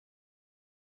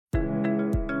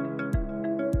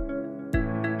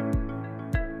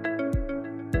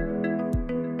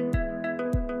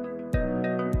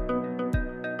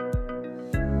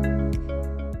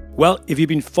Well, if you've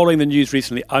been following the news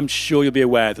recently, I'm sure you'll be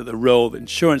aware that the role that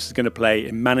insurance is going to play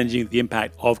in managing the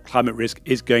impact of climate risk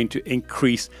is going to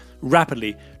increase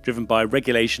rapidly, driven by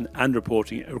regulation and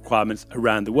reporting requirements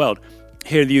around the world.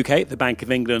 Here in the UK, the Bank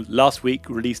of England last week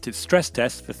released its stress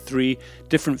test for 3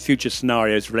 different future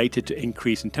scenarios related to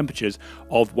increase in temperatures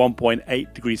of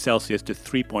 1.8 degrees Celsius to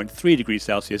 3.3 degrees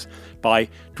Celsius by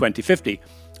 2050.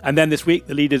 And then this week,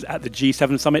 the leaders at the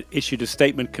G7 summit issued a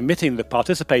statement committing the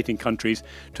participating countries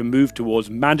to move towards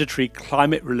mandatory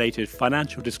climate-related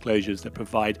financial disclosures that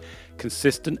provide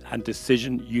consistent and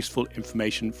decision-useful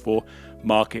information for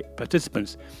market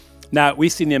participants. Now,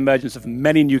 we've seen the emergence of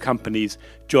many new companies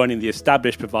joining the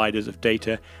established providers of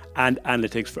data and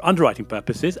analytics for underwriting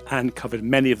purposes and covered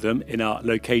many of them in our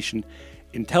location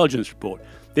intelligence report.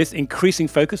 This increasing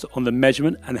focus on the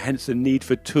measurement and hence the need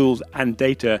for tools and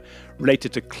data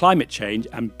related to climate change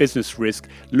and business risk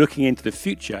looking into the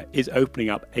future is opening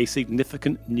up a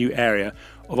significant new area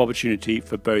of opportunity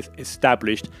for both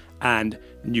established and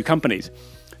new companies.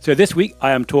 So this week,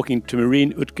 I am talking to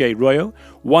Marine Utge-Royo,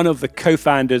 one of the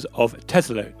co-founders of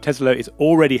Teslo. Teslo is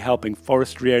already helping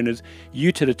forestry owners,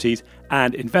 utilities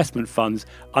and investment funds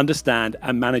understand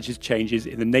and manage changes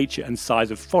in the nature and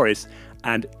size of forests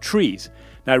and trees.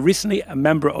 Now, recently, a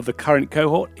member of the current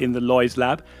cohort in the Lloyds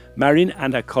Lab, Marine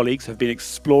and her colleagues have been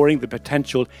exploring the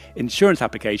potential insurance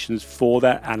applications for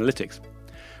their analytics.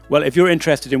 Well, if you're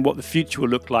interested in what the future will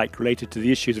look like related to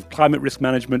the issues of climate risk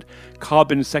management,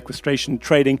 carbon sequestration,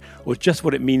 trading, or just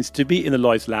what it means to be in the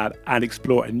Lloyds Lab and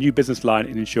explore a new business line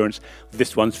in insurance,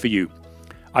 this one's for you.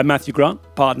 I'm Matthew Grant,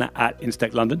 partner at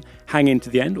Instech London. Hang in to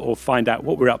the end or find out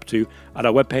what we're up to at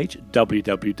our webpage,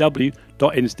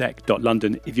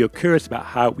 www.instech.london, if you're curious about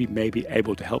how we may be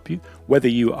able to help you, whether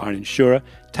you are an insurer,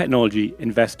 technology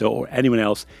investor, or anyone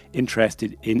else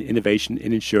interested in innovation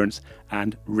in insurance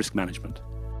and risk management.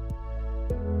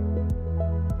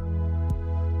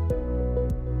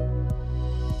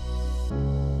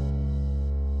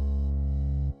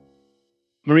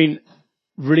 Marine,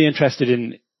 really interested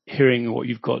in hearing what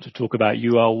you've got to talk about.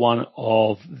 You are one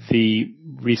of the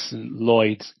recent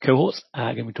Lloyds cohorts.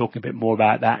 Going to be talking a bit more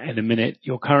about that in a minute.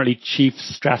 You're currently Chief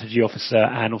Strategy Officer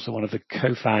and also one of the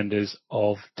co-founders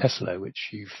of Teslo,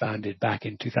 which you founded back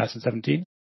in 2017.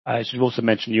 I should also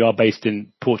mention you are based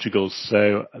in Portugal,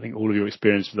 so I think all of your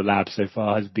experience for the lab so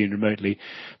far has been remotely.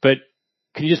 But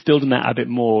can you just build on that a bit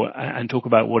more and talk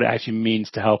about what it actually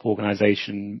means to help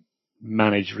organizations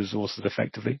manage resources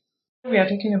effectively? We are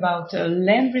talking about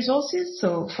land resources,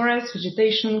 so forest,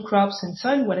 vegetation, crops, and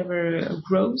soil, whatever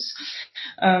grows,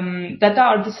 that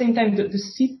are at the same time the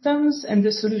symptoms and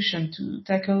the solution to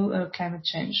tackle climate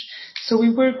change. So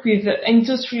we work with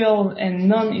industrial and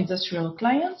non-industrial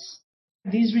clients.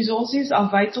 These resources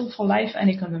are vital for life and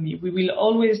economy. We will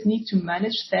always need to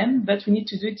manage them, but we need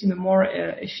to do it in a more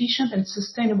efficient and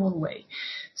sustainable way.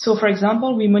 So, for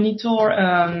example, we monitor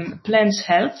plants'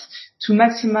 health to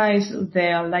maximize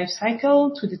their life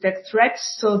cycle, to detect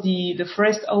threats, so the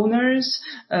forest owners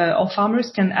or farmers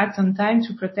can act on time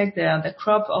to protect their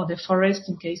crop or the forest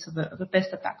in case of a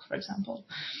pest attack, for example.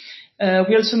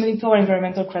 We also monitor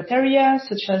environmental criteria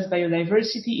such as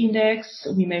biodiversity index.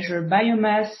 We measure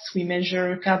biomass. We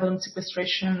measure carbon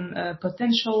sequestration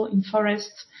potential in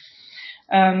forests.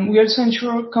 We also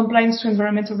ensure compliance to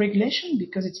environmental regulation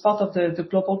because it's part of the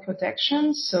global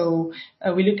protection. So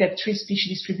we look at tree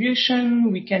species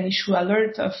distribution. We can issue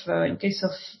alert in case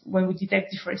of when we detect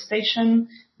deforestation.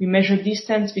 We measure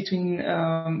distance between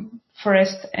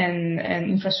forest and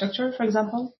infrastructure, for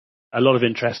example. A lot of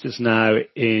interest is now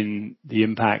in the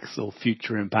impacts or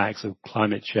future impacts of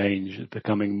climate change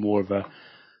becoming more of a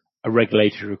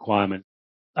regulatory requirement.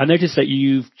 I noticed that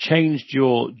you've changed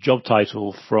your job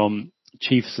title from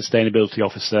Chief Sustainability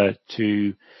Officer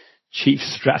to Chief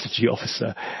Strategy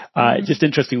Officer. Just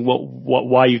interesting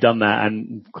why you've done that,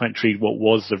 and quite intrigued what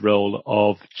was the role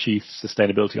of Chief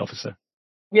Sustainability Officer.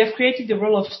 We have created the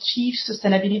role of Chief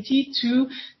Sustainability to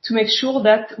make sure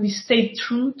that we stay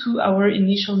true to our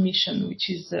initial mission, which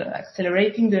is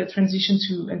accelerating the transition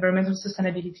to environmental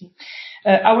sustainability.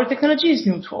 Our technology is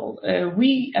neutral.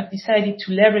 We have decided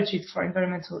to leverage it for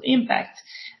environmental impact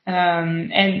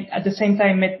and at the same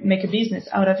time make a business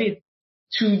out of it.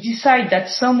 To decide that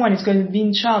someone is going to be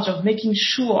in charge of making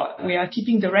sure we are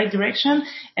keeping the right direction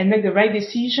and make the right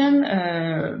decision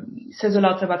says a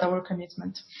lot about our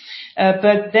commitment.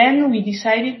 But then we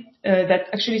decided that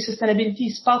actually sustainability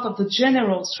is part of the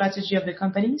general strategy of the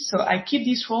company. So I keep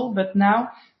this role, but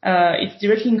now it's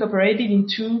directly incorporated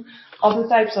into other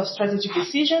types of strategic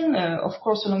decision, of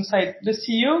course, alongside the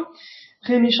CEO,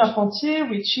 Rémi Charpentier,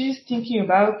 which is thinking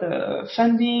about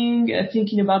funding,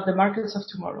 thinking about the markets of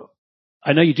tomorrow.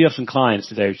 I know you do have some clients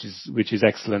today, which is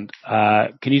excellent.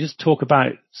 Can you just talk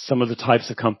about some of the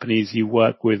types of companies you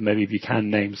work with? Maybe if you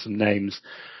can name some names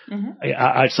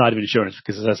outside of insurance,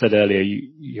 because as I said earlier,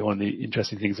 one of the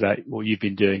interesting things about what you've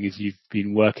been doing is you've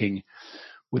been working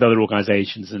with other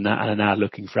organizations and are now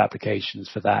looking for applications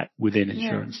for that within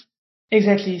insurance.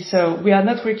 Exactly. So we are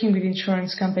not working with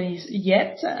insurance companies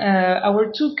yet. Our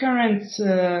two current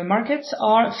markets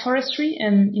are forestry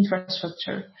and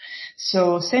infrastructure.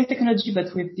 So same technology,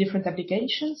 but with different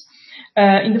applications.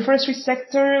 In the forestry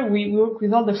sector, we work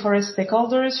with all the forest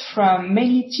stakeholders, from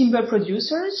mainly timber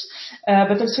producers,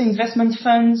 but also investment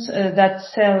funds that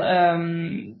sell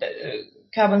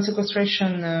carbon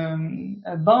sequestration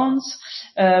bonds,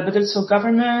 but also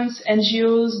governments,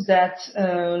 NGOs that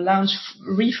launch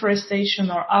reforestation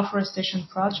or afforestation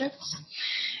projects.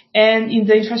 And in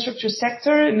the infrastructure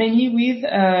sector, mainly with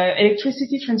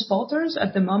electricity transporters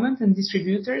at the moment and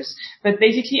distributors, but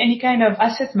basically any kind of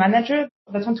asset manager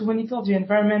that want to monitor the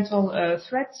environmental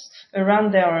threats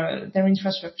around their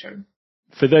infrastructure.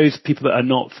 For those people that are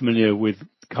not familiar with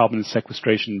carbon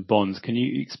sequestration bonds, can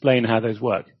you explain how those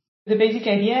work? The basic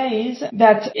idea is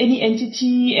that any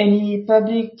entity, any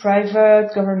public,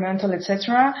 private, governmental,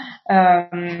 etc.,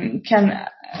 can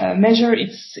measure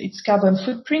its carbon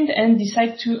footprint and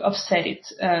decide to offset it.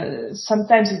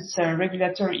 Sometimes it's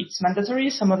regulatory, it's mandatory.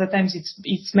 Some other times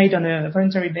it's made on a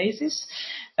voluntary basis.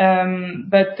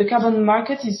 But the carbon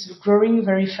market is growing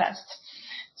very fast.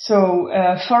 So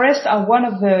forests are one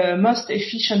of the most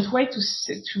efficient way to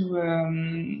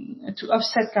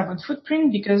offset carbon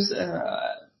footprint because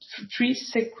trees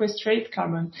sequestrate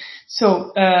carbon.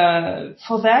 So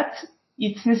for that,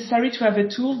 it's necessary to have a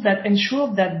tool that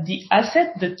ensures that the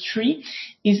asset, the tree,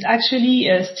 is actually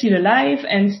still alive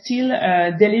and still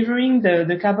delivering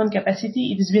the carbon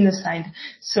capacity it has been assigned.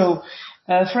 So,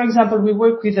 for example, we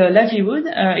work with Livelihood.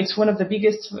 It's one of the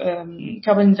biggest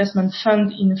carbon investment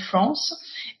fund in France.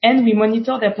 And we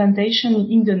monitor their plantation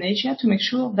in Indonesia to make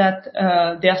sure that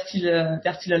they are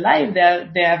still alive.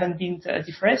 They haven't been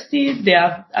deforested. They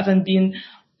haven't been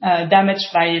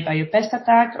damaged by a pest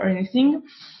attack or anything.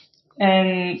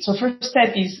 And so first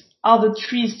step is, are the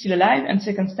trees still alive? And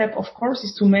second step, of course,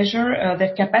 is to measure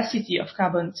their capacity of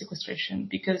carbon sequestration,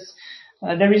 because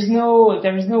there is no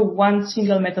one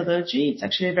single methodology. It's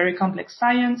actually a very complex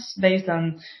science based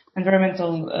on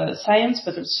environmental science,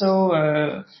 but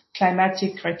also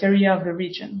climatic criteria of the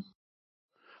region.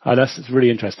 That's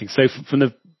really interesting. So from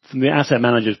the asset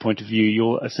manager's point of view,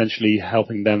 you're essentially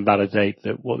helping them validate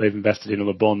that what they've invested in, or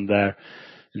the bond they're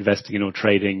investing in or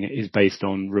trading, is based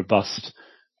on robust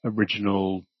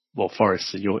original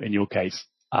forests in your case.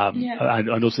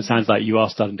 And also sounds like you are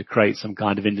starting to create some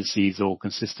kind of indices or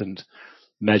consistent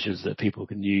measures that people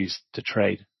can use to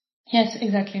trade. Yes,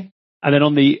 exactly. And then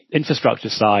on the infrastructure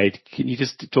side, can you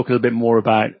just talk a little bit more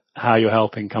about how you're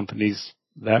helping companies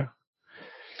there?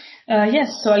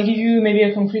 Yes, so I'll give you maybe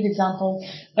a concrete example.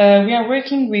 We are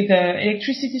working with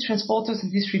electricity transporters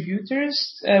and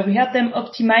distributors. We help them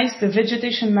optimize the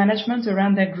vegetation management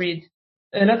around their grid.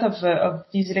 A lot of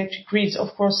these electric grids,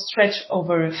 of course, stretch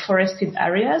over forested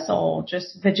areas or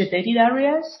just vegetated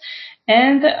areas.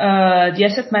 And the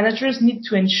asset managers need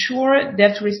to ensure they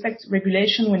have to respect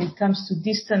regulation when it comes to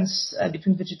distance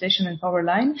between vegetation and power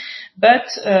line. But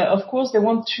of course, they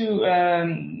want to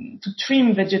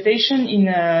trim vegetation in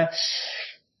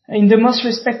the most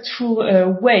respectful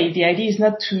way. The idea is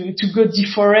not to go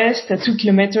deforest 2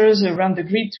 kilometers around the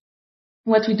grid.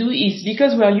 What we do is,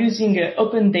 because we are using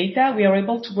open data, we are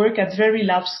able to work at very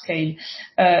large scale.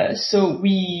 So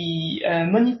we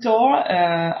monitor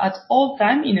at all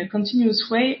time in a continuous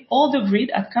way all the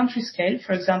grid at country scale.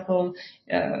 For example,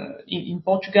 in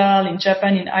Portugal, in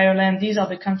Japan, in Ireland, these are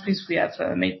the countries we have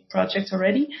made projects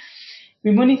already.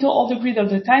 We monitor all the grid all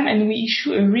the time, and we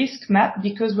issue a risk map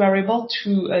because we are able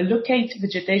to locate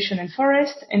vegetation and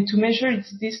forest and to measure its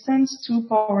distance to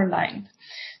power line.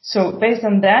 So based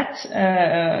on that,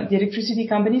 the electricity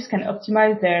companies can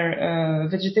optimize their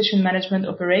vegetation management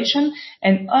operation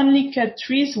and only cut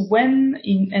trees when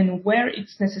and where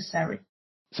it's necessary.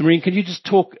 So Marine, can you just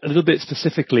talk a little bit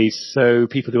specifically so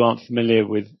people who aren't familiar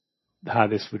with how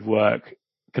this would work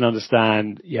can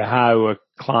understand how a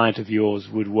client of yours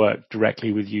would work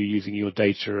directly with you using your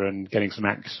data and getting some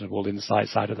actionable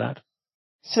insights out of that?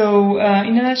 So,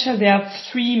 in a nutshell, there are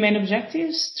 3 main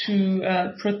objectives: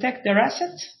 to protect their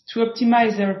assets, to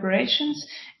optimize their operations,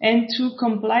 and to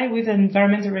comply with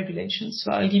environmental regulations.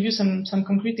 So I'll give you some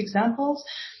concrete examples.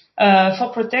 For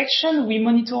protection, we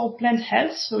monitor plant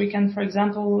health. So we can, for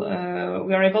example,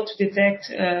 we are able to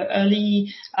detect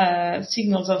early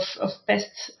signals of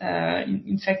pests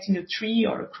infecting a tree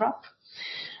or a crop.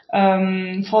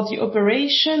 For the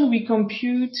operation, we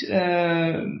compute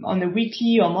on a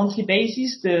weekly or monthly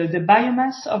basis the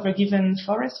biomass of a given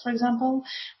forest, for example.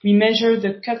 We measure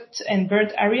the cut and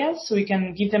burnt areas, so we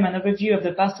can give them an overview of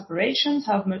the past operations,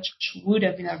 how much wood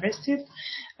have been harvested.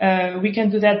 We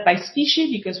can do that by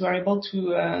species because we're able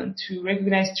to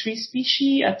recognize tree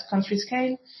species at country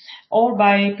scale, or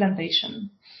by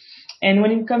plantation. And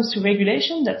when it comes to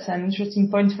regulation, that's an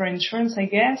interesting point for insurance, I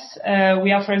guess.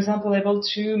 We are, for example, able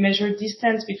to measure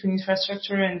distance between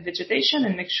infrastructure and vegetation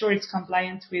and make sure it's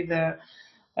compliant with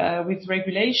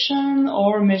regulation,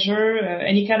 or measure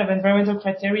any kind of environmental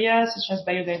criteria such as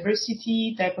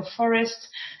biodiversity, type of forest,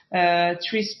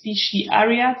 tree species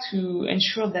area, to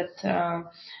ensure that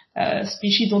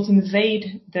species don't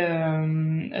invade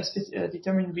the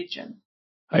determined region.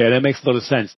 Oh, yeah, that makes a lot of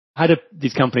sense. How do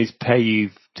these companies pay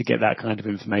you to get that kind of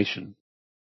information?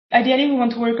 Ideally, we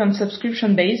want to work on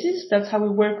subscription basis. That's how we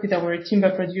work with our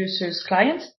timber producers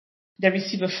clients. They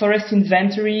receive a forest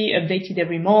inventory updated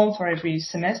every month or every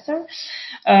semester.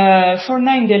 For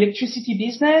now, in the electricity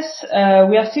business,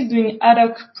 we are still doing ad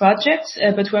hoc projects,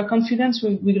 but we are confident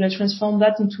we're going to transform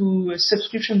that into a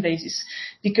subscription basis,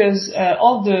 because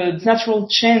all the natural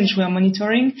change we are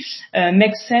monitoring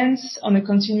makes sense on a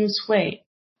continuous way.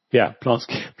 Yeah, plants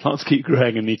keep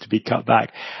growing and need to be cut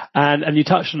back. And you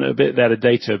touched on it a bit there, the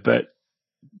data, but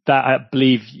that, I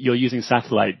believe you're using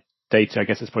satellite data. I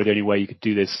guess that's probably the only way you could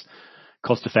do this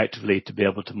cost effectively, to be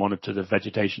able to monitor the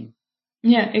vegetation.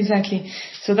 Yeah, exactly.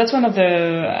 So that's one of the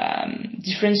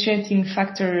differentiating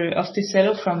factor of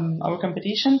Teselo from our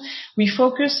competition. We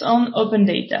focus on open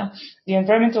data. The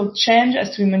environmental change has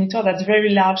to be monitored at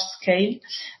very large scale,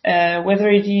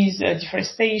 whether it is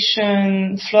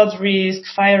deforestation, flood risk,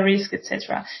 fire risk,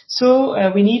 etc. So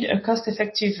we need a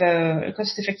cost-effective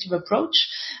approach.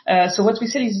 So what we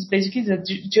say is basically the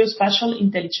geospatial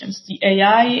intelligence, the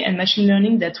AI and machine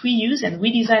learning that we use and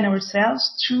we design ourselves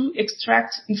to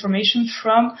extract information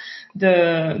from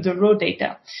the raw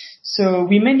data. So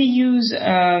we mainly use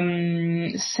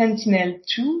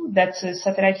Sentinel-2, that's a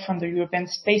satellite from the European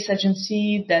Space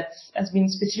Agency that has been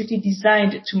specifically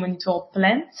designed to monitor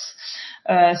plants.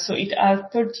 So it has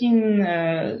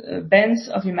 13 bands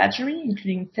of imagery,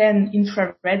 including 10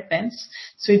 infrared bands.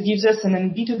 So it gives us an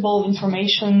unbeatable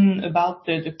information about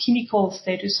the chemical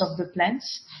status of the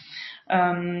plants.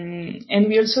 And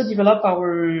we also develop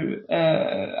our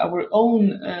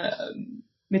own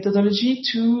methodology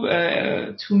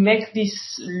to make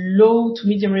this low to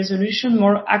medium resolution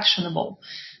more actionable.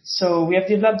 So we have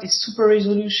developed this super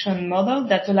resolution model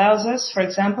that allows us, for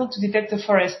example, to detect the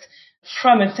forest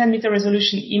from a 10-meter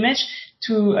resolution image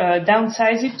to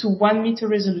downsize it to 1-meter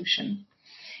resolution.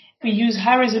 We use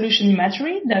high-resolution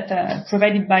imagery that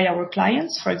provided by our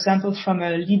clients, for example, from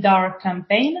a LiDAR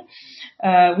campaign.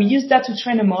 We use that to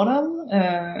train a model,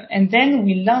 and then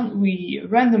we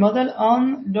run the model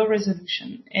on low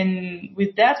resolution. And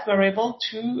with that, we're able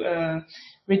to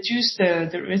reduce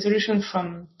the resolution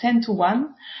from 10 to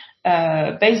 1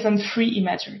 based on free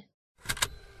imagery.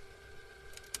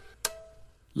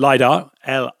 LiDAR,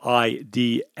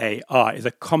 L-I-D-A-R, is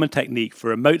a common technique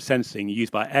for remote sensing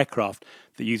used by aircraft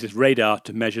that uses radar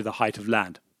to measure the height of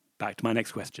land. Back to my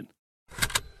next question.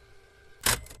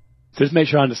 So just make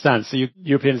sure I understand. So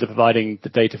Europeans are providing the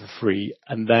data for free,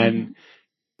 and then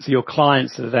so your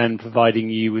clients are then providing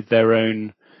you with their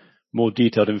own more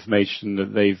detailed information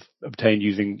that they've obtained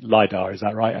using LiDAR, is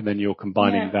that right? And then you're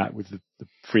combining that with the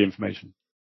free information.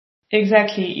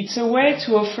 Exactly. It's a way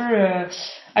to offer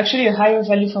actually a higher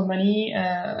value for money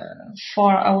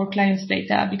for our clients'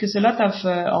 data, because a lot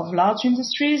of large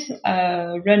industries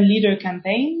run leader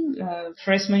campaign,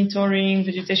 forest monitoring,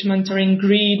 vegetation monitoring,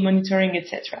 grid monitoring,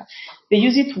 etc. They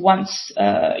use it once.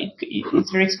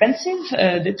 It's very expensive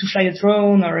to fly a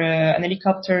drone or an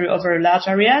helicopter over large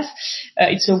areas.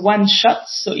 It's a one shot.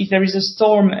 So if there is a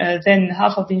storm, then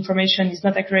half of the information is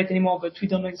not accurate anymore, but we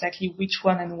don't know exactly which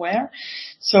one and where.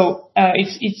 So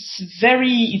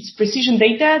it's precision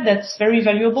data that's very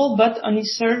valuable, but only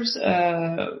serves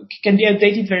can be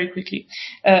updated very quickly.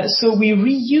 So we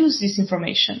reuse this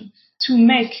information to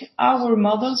make our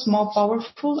models more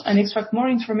powerful and extract more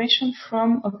information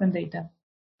from open data.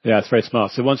 Yeah, it's very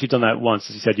smart. So once you've done that once,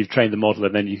 as you said, you've trained the model,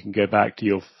 and then you can go back to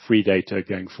your free data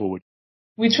going forward.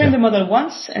 We train the model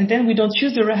once, and then we don't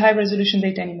use the high resolution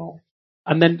data anymore.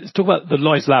 And then let's talk about the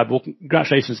Lloyd's Lab. Well,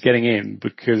 congratulations getting in,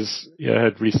 because I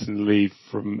heard recently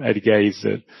from Eddie Gaze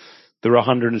that there are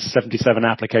 177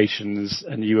 applications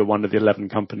and you were one of the 11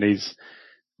 companies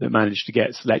that managed to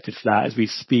get selected for that. As we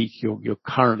speak, you're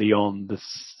currently on the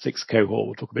 6th cohort.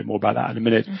 We'll talk a bit more about that in a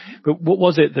minute. Mm-hmm. But what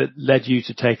was it that led you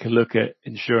to take a look at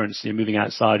insurance, moving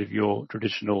outside of your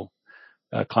traditional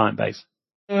client base?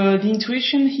 The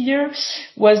intuition here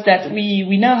was that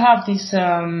we now have this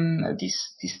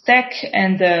tech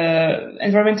and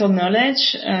environmental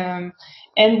knowledge,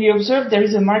 and we observe there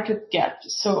is a market gap.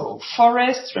 So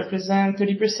forests represent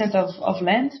 30% of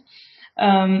land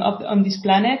on this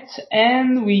planet,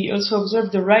 and we also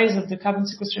observe the rise of the carbon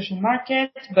sequestration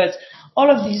market. But all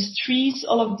of these trees,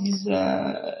 all of these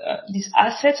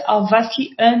assets are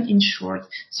vastly uninsured.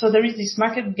 So there is this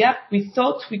market gap we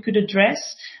thought we could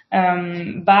address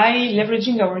by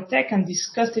leveraging our tech and this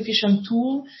cost-efficient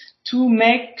tool to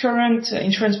make current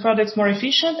insurance products more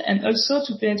efficient and also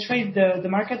to penetrate the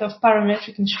market of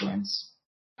parametric insurance.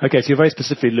 Okay, so you're very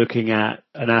specifically looking at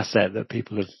an asset that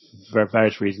people have, for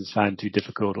various reasons, found too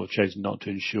difficult or chosen not to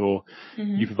insure.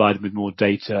 Mm-hmm. You provide them with more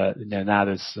data. Now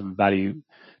there's some value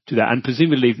to that. And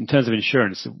presumably, in terms of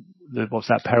insurance, what's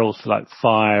that, perils for like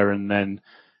fire and then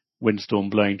windstorm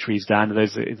blowing trees down? Are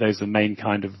those the main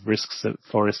kind of risks that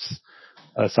forests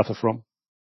suffer from?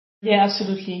 Yeah,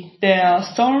 absolutely. There are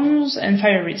storms and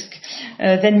fire risk.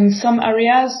 Then in some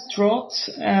areas, drought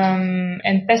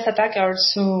and pest attack are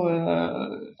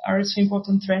also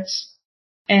important threats.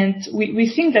 And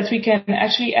we think that we can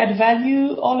actually add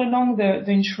value all along the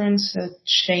insurance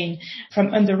chain,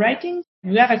 from underwriting.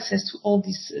 We have access to all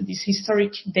this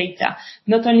historic data,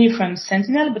 not only from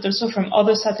Sentinel, but also from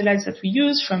other satellites that we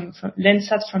use, from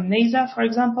Landsat from NASA, for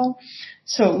example.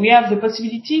 So we have the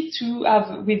possibility to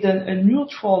have, with a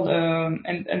neutral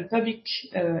and public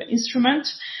instrument,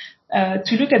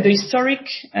 to look at the historic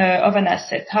of an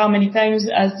asset. How many times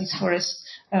has this forest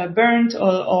burned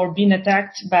or been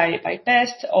attacked by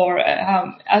pests, or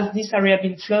how has this area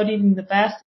been flooded in the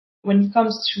past? When it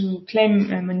comes to claim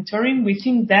monitoring, we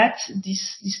think that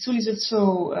this tool is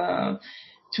also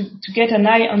to get an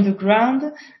eye on the ground,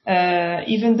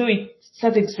 even though it's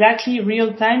not exactly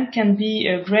real time, can be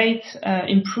a great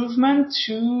improvement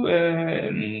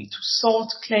to sort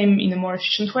claim in a more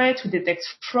efficient way, to detect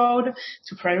fraud,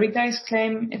 to prioritize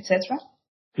claim, etc.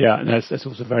 Yeah, and that's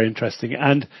also very interesting.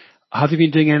 And have you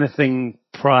been doing anything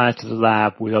prior to the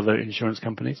lab with other insurance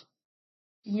companies?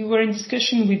 We were in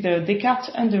discussion with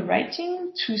Descartes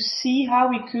Underwriting to see how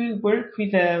we could work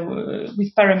with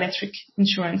parametric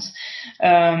insurance.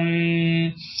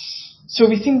 So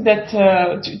we think that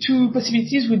two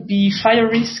possibilities would be fire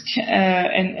risk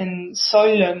and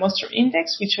soil moisture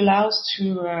index, which allows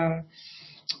to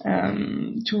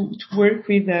work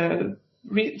with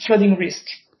flooding risk.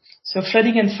 So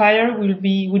flooding and fire would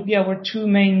be our two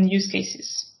main use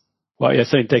cases. Well, yeah,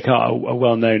 so Descartes are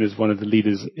well known as one of the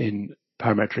leaders in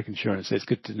parametric insurance. It's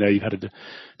good to know you've had a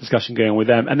discussion going on with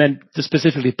them. And then just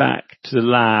specifically back to the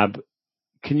lab,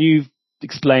 can you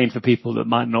explain for people that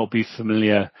might not be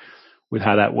familiar with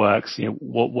how that works?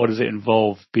 What does it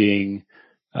involve being,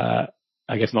 I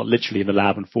guess not literally in the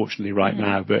lab, unfortunately, right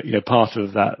now, but part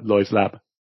of that Lloyd's lab?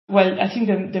 Well, I think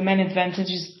the main advantage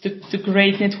is the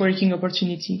great networking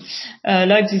opportunity.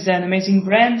 Lloyd's is an amazing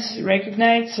brand,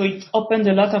 recognized, so it opened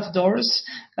a lot of doors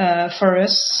for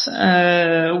us.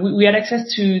 We had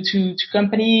access to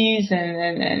companies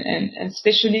and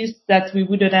specialists that we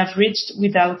wouldn't have reached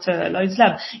without Lloyd's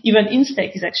Lab. Even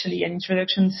Instech is actually an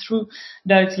introduction through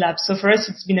Lloyd's Lab. So for us,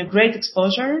 it's been a great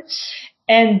exposure.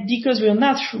 And because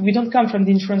we don't come from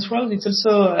the insurance world, it's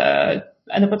also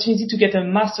an opportunity to get a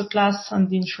masterclass on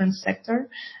the insurance sector,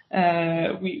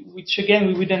 which again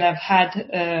we wouldn't have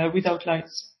had without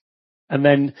Lloyd's. And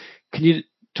then, can you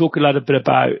talk a little bit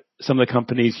about some of the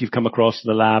companies you've come across in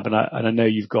the lab? And I know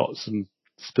you've got some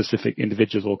specific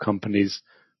individuals or companies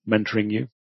mentoring you.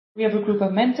 We have a group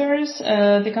of mentors.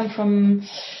 They come from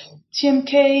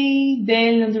TMK,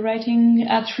 Dale Underwriting,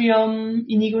 Atrium,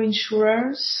 Inigo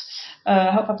Insurers.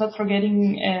 I hope I'm not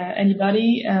forgetting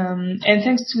anybody. And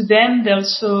thanks to them, they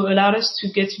also allowed us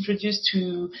to get introduced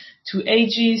to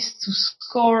Aegis, to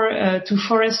Score, to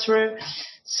Forester.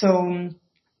 So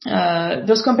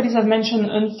those companies I've mentioned,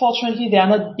 unfortunately, they are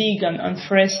not big on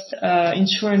forest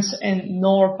insurance and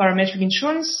nor parametric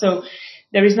insurance. So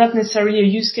there is not necessarily a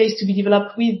use case to be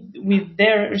developed with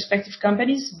their respective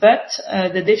companies, but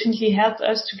they definitely helped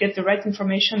us to get the right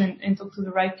information and talk to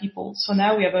the right people. So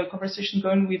now we have a conversation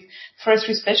going with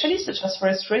forestry specialists such as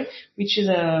Forestry, which is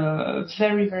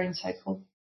very, very insightful.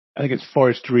 I think it's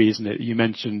Forestry, isn't it? You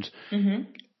mentioned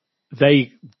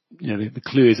they, the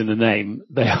clue is in the name.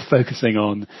 They are focusing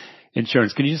on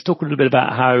insurance. Can you just talk a little bit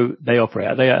about how they operate?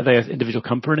 Are they an individual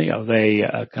company? Are they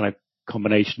a kind of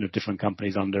combination of different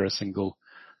companies under a single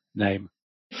name?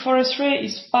 Forestry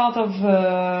is part of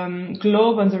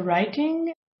Globe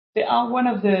Underwriting. They are one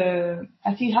of the,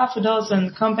 I think, half a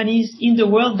dozen companies in the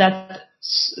world that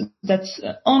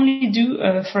only do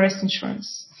forest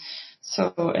insurance.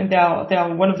 So, and they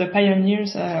are one of the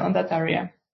pioneers on that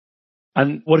area.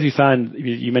 And what have you found?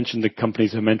 You mentioned the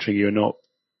companies who are mentoring you are not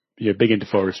big into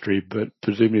forestry, but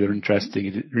presumably they're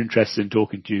interested in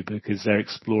talking to you because they're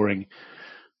exploring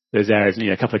those areas. And,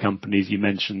 a couple of companies you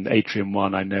mentioned, Atrium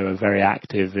One, I know, are very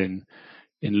active in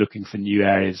looking for new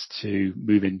areas to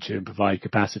move into and provide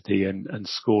capacity, and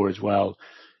SCOR as well.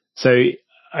 So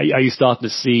are you starting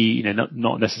to see,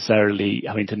 not necessarily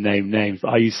having to name names,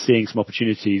 but are you seeing some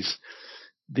opportunities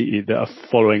that are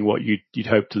following what you'd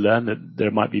hope to learn, that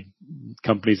there might be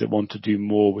companies that want to do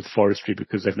more with forestry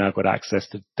because they've now got access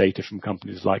to data from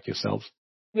companies like yourselves?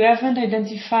 We haven't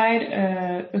identified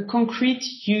a concrete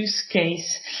use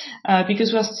case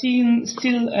because we're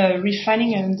still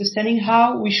refining and understanding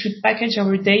how we should package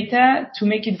our data to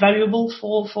make it valuable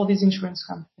for these insurance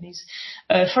companies.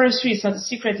 Forestry is not a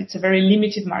secret; it's a very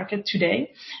limited market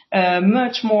today,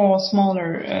 much smaller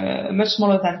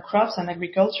than crops and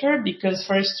agriculture, because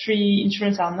forestry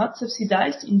insurance are not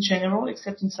subsidized in general,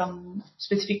 except in some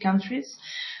specific countries.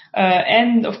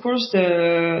 And of course,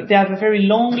 they have a very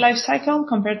long life cycle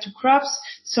compared to crops,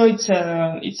 so it's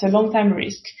a long time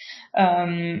risk.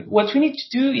 What we need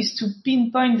to do is to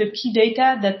pinpoint the key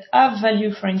data that have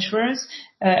value for insurers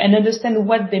and understand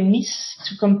what they miss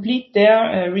to complete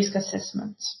their risk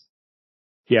assessment.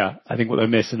 Yeah, I think what they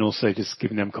miss, and also just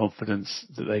giving them confidence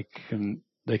that they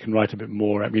can write a bit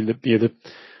more. I mean,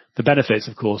 the benefits,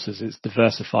 of course, is it's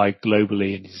diversified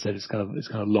globally, and you said it's kind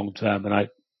of long term, and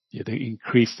the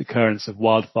increased occurrence of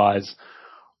wildfires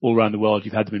all around the world.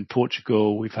 You've had them in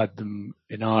Portugal, we've had them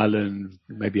in Ireland,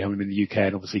 maybe having them in the UK,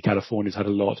 and obviously California's had a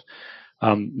lot.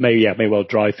 May well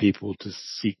drive people to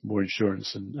seek more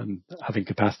insurance, and having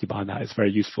capacity behind that is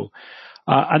very useful.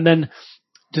 And then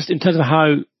just in terms of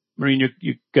how, Maureen,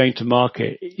 you're going to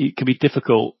market, it can be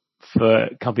difficult for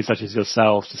companies such as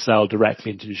yourselves to sell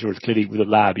directly into insurers. Clearly with a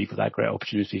lab, you've got that great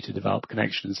opportunity to develop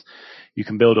connections you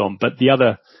can build on. But the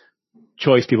other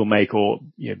choice people make, or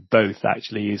both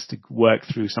actually, is to work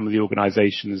through some of the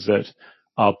organizations that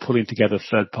are pulling together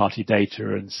third-party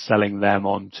data and selling them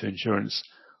on to insurance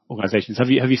organizations. Have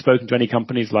you spoken to any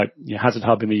companies like Hazard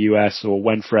Hub in the US, or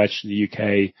Wenfresh in the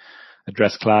UK,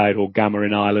 Address Cloud, or Gamma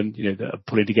in Ireland, that are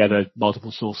pulling together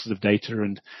multiple sources of data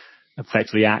and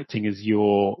effectively acting as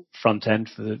your front end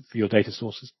for your data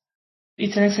sources?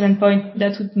 It's an excellent point.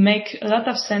 That would make a lot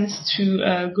of sense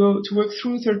to work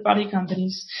through third-party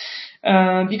companies.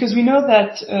 Because we know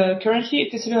that currently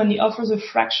Ecosystem only offers a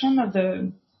fraction of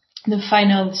the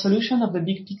final solution of the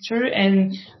big picture,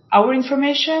 and our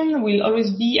information will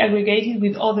always be aggregated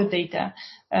with other data,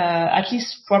 at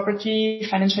least property,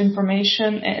 financial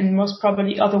information, and most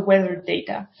probably other weather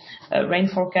data, rain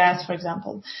forecast, for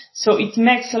example. So it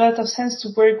makes a lot of sense to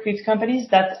work with companies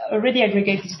that already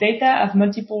aggregate this data, have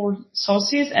multiple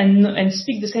sources, and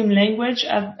speak the same language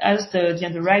as the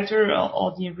underwriter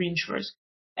or the reinsurers.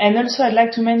 And also, I'd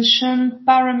like to mention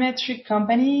parametric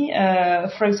company,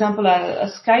 for example,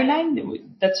 a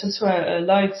Skyline, that's also a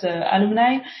Lloyd's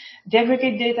alumni. They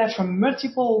aggregate data from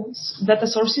multiple data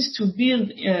sources to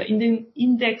build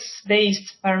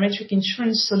index-based parametric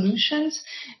insurance solutions,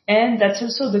 and that's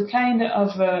also the kind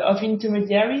of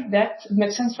intermediary that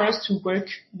makes sense for us to work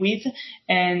with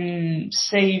and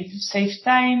save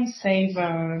time,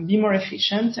 be more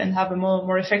efficient, and have a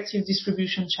more effective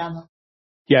distribution channel.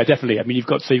 Yeah, definitely. I mean, you've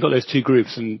got those two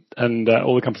groups, and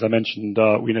all the companies I mentioned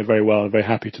we know very well, and very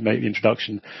happy to make the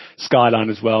introduction. Skyline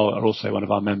as well are also one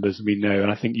of our members, we know,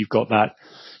 and I think you've got that.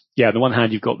 Yeah, on the one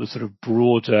hand, you've got the sort of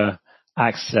broader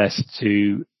access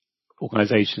to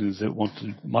organizations that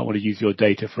might want to use your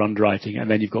data for underwriting, and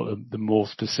then you've got the more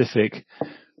specific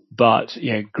but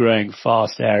growing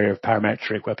fast area of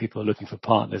parametric, where people are looking for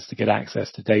partners to get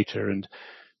access to data. And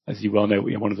as you well know,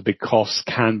 one of the big costs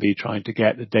can be trying to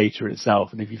get the data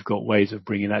itself. And if you've got ways of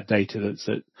bringing that data that's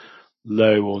at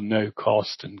low or no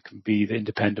cost and can be the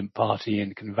independent party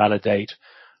and can validate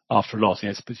after a loss,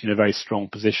 it puts you in a very strong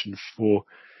position for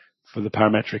the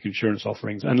parametric insurance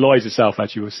offerings. And Lloyd's itself,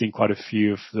 actually, we've seen quite a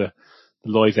few of the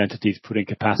Lloyd's entities putting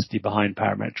capacity behind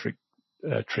parametric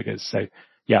triggers. So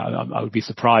yeah, I would be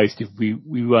surprised if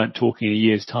we weren't talking in a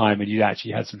year's time and you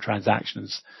actually had some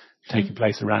transactions taking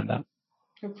place around that.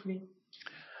 Hopefully.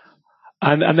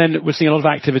 And then we're seeing a lot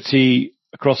of activity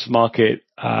across the market.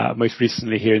 Most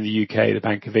recently here in the UK, the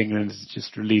Bank of England has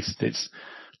just released its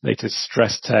latest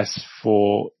stress test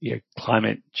for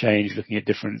climate change, looking at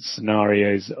different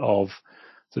scenarios of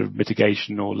sort of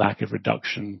mitigation or lack of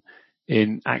reduction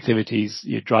in activities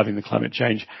driving the climate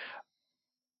change.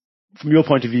 From your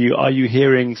point of view, are you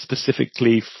hearing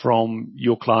specifically from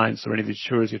your clients or any of the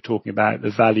insurers you're talking about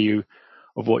the value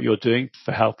of what you're doing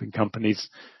for helping companies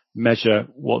measure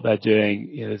what they're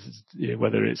doing,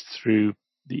 whether it's through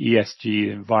the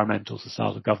ESG, environmental,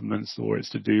 societal governance, or it's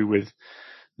to do with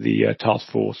the task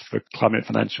force for climate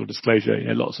financial disclosure?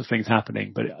 Lots of things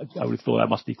happening, but I would have thought that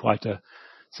must be quite a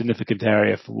significant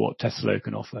area for what Tesla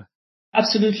can offer.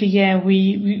 Absolutely, yeah.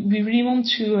 We really want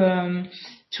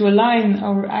to align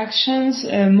our actions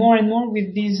more and more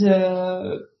with these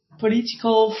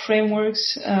political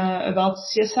frameworks about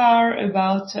CSR,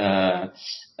 about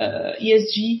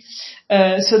ESG.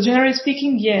 So generally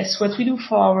speaking, yes, what we do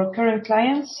for our current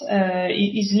clients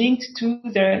is linked to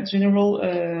their general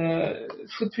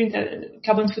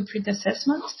carbon footprint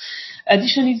assessment.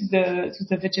 Additionally to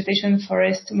the vegetation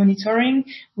forest monitoring,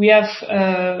 we have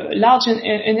large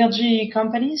energy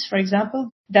companies, for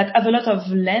example, that have a lot of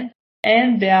land,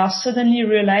 and they are suddenly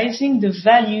realizing the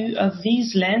value of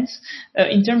these lands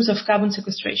in terms of carbon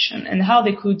sequestration and how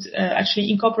they could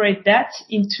actually incorporate that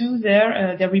into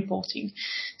their reporting.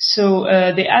 So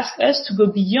they ask us to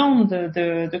go beyond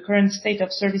the current state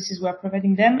of services we are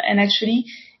providing them and actually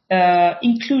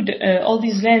include all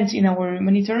these lands in our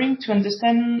monitoring to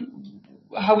understand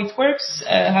how it works,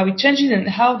 how it changes, and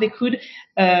how they could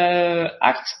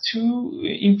act to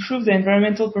improve the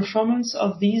environmental performance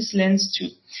of these lands too,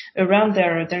 around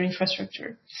their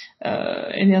infrastructure,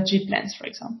 energy plants, for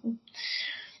example.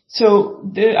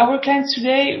 So our clients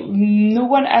today, no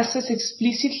one asks us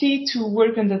explicitly to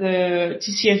work under the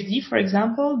TCFD, for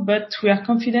example, but we are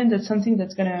confident that's something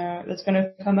that's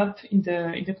gonna come up in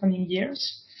the coming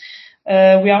years.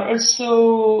 We are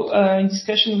also in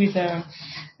discussion with a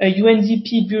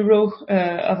UNDP bureau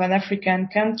of an African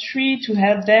country to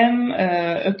help them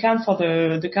account for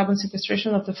the carbon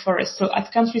sequestration of the forest. So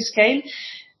at country scale,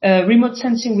 remote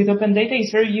sensing with open data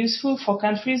is very useful for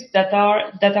countries that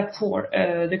are data poor,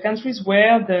 the countries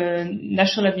where the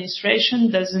national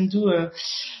administration doesn't do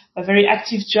a very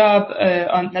active job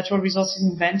on natural resources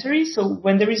inventory. So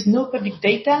when there is no public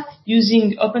data,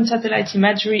 using open satellite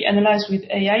imagery analyzed with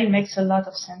AI makes a lot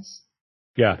of sense.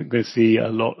 Yeah, I think we're going to see a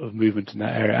lot of movement in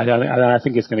that area. And I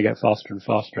think it's going to get faster and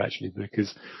faster, actually,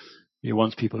 because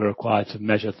once people are required to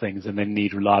measure things, and they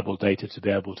need reliable data to be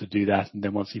able to do that. And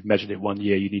then once you've measured it one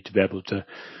year, you need to be able to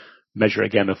measure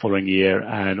again the following year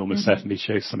and almost certainly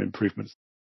show some improvements.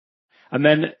 And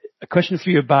then a question for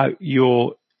you about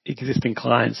your existing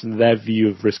clients and their view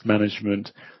of risk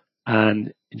management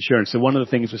and insurance. So one of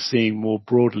the things we're seeing more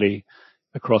broadly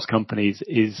across companies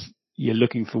is you're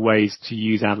looking for ways to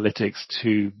use analytics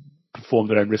to perform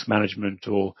their own risk management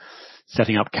or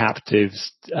setting up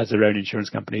captives as their own insurance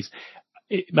companies.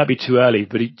 It might be too early,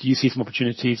 but do you see some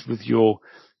opportunities with your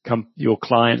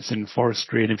clients in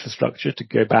forestry and infrastructure to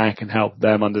go back and help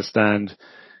them understand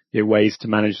ways to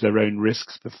manage their own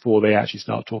risks before they actually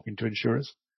start talking to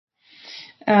insurers?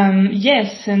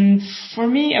 Yes, and for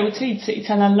me, I would say it's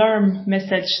an alarm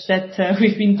message that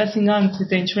we've been passing on to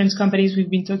the insurance companies we've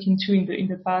been talking to in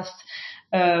the past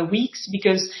weeks,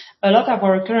 because a lot of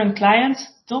our current clients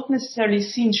don't necessarily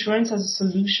see insurance as a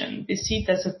solution; they see it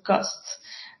as a cost.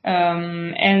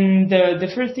 And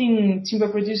the first thing timber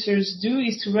producers do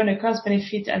is to run a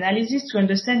cost-benefit analysis to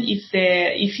understand if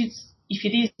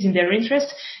it is in their interest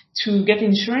to get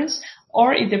insurance,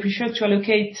 or if they prefer to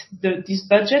allocate this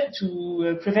budget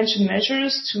to prevention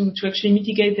measures to actually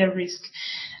mitigate their risk.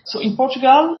 So in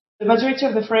Portugal, the majority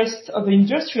of the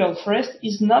industrial forest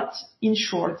is not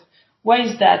insured. Why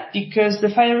is that? Because the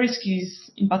fire risk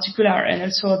is in particular, and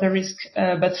also other risk,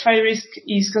 but fire risk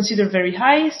is considered very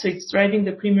high, so it's driving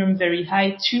the premium very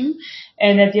high too.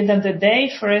 And at the end of the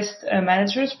day, forest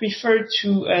managers prefer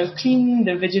to clean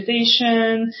the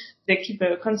vegetation. They keep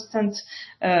a constant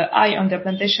eye on their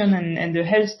plantation and the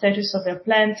health status of their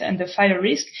plant and the fire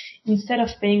risk instead of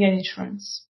paying an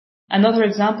insurance. Another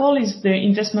example is the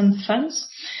investment funds.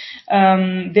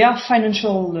 They are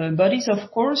financial bodies,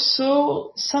 of course,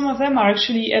 so some of them are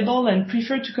actually able and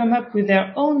prefer to come up with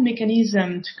their own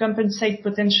mechanism to compensate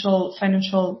potential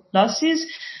financial losses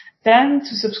than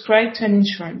to subscribe to an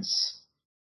insurance.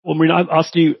 Well, Marina, I've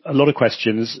asked you a lot of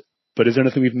questions, but is there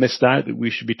anything we've missed out that we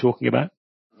should be talking about?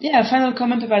 Yeah, final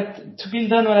comment to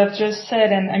build on what I've just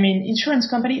said. And I mean, insurance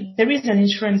company, there is an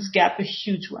insurance gap, a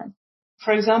huge one.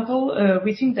 For example,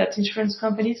 we think that insurance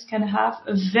companies can have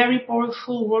a very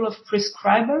powerful role of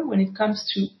prescriber when it comes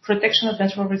to protection of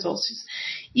natural resources,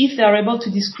 if they are able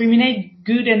to discriminate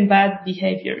good and bad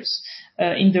behaviors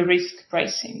in the risk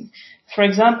pricing. For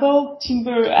example,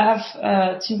 I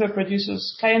have timber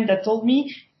producers client that told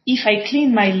me if I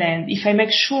clean my land, if I make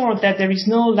sure that there is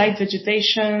no light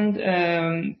vegetation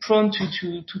prone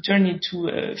to turn into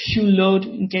a fuel load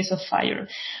in case of fire,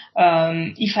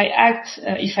 if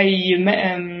I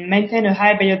maintain a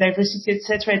high biodiversity,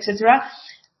 etc.,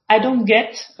 I don't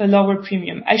get a lower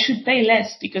premium. I should pay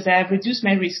less because I have reduced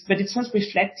my risk, but it's not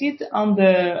reflected on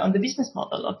the business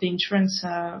model of the insurance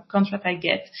contract I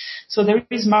get. So there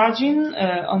is margin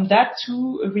on that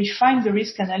to refine the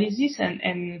risk analysis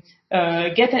and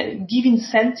give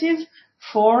incentive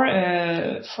for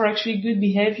actually good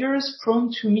behaviors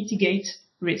prone to mitigate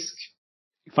risk.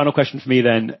 Final question for me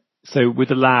then. So with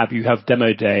the lab, you have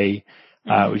demo day,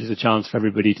 which is a chance for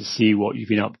everybody to see what you've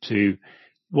been up to.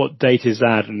 What date is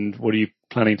that, and what are you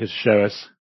planning to show us?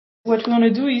 What we want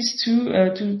to do is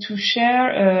to share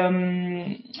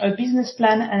a business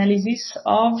plan analysis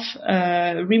of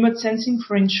remote sensing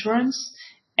for insurance,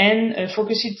 and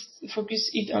focus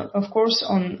it of course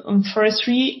on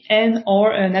forestry and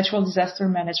or natural disaster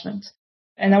management.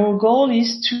 And our goal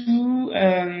is to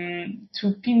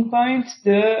pinpoint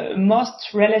the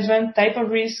most relevant type of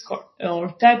risk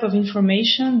or type of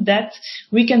information that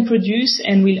we can produce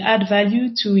and will add value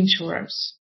to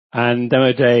insurers. And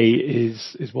demo day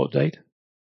is what date?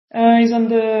 Is on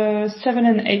the 7th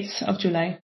and 8th of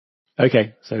July.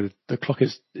 Okay, so the clock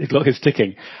is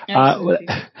ticking. Well,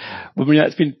 Marina,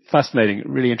 it's been fascinating.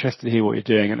 Really interested to hear what you're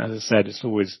doing. And as I said, it's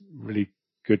always really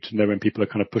good to know when people are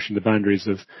kind of pushing the boundaries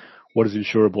of what is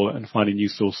insurable and finding new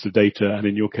sources of data. And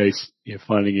in your case, you're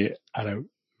finding it at a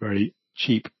very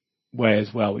cheap way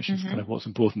as well, which is kind of what's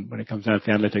important when it comes down to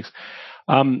the analytics.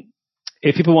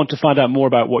 If people want to find out more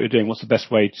about what you're doing, what's the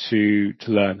best way to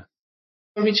learn?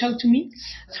 Reach out to me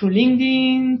through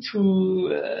LinkedIn,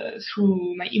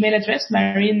 through my email address,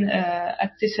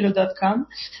 marine@teselo.com,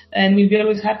 and we'll be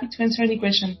always happy to answer any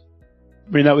question. I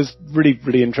mean, that was really,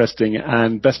 really interesting,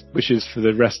 and best wishes for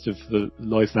the rest of the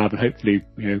Lloyd's Lab, and hopefully,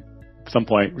 at some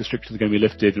point restrictions are going to be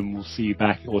lifted and we'll see you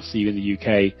back or see you in the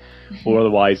UK, or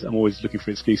otherwise I'm always looking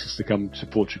for excuses to come to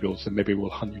Portugal, so maybe we'll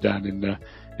hunt you down in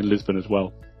Lisbon as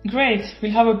well. Great,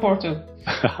 we'll have a Porto.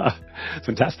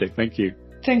 Fantastic, thank you.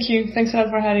 Thank you, thanks a lot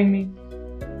for having me.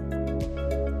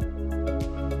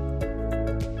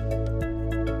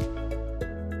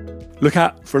 Look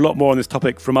out for a lot more on this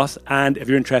topic from us, and if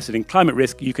you're interested in climate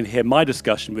risk, you can hear my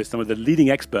discussion with some of the leading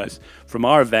experts from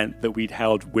our event that we'd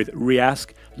held with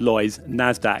RIASC, Lloyds,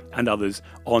 NASDAQ and others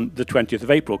on the 20th of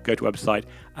April. Go to our website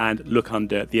and look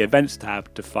under the events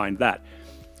tab to find that.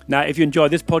 Now, if you enjoy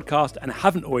this podcast and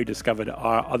haven't already discovered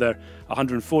our other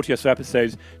 140 or so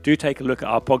episodes, do take a look at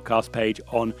our podcast page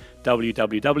on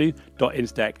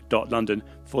www.instech.london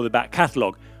for the back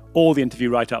catalogue. All the interview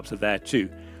write-ups are there too.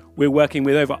 We're working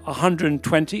with over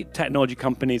 120 technology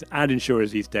companies and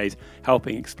insurers these days,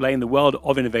 helping explain the world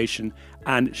of innovation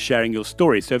and sharing your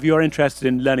stories. So if you are interested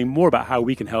in learning more about how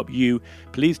we can help you,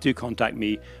 please do contact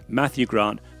me, Matthew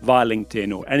Grant, via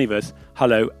LinkedIn or any of us,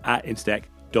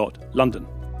 hello@instech.london.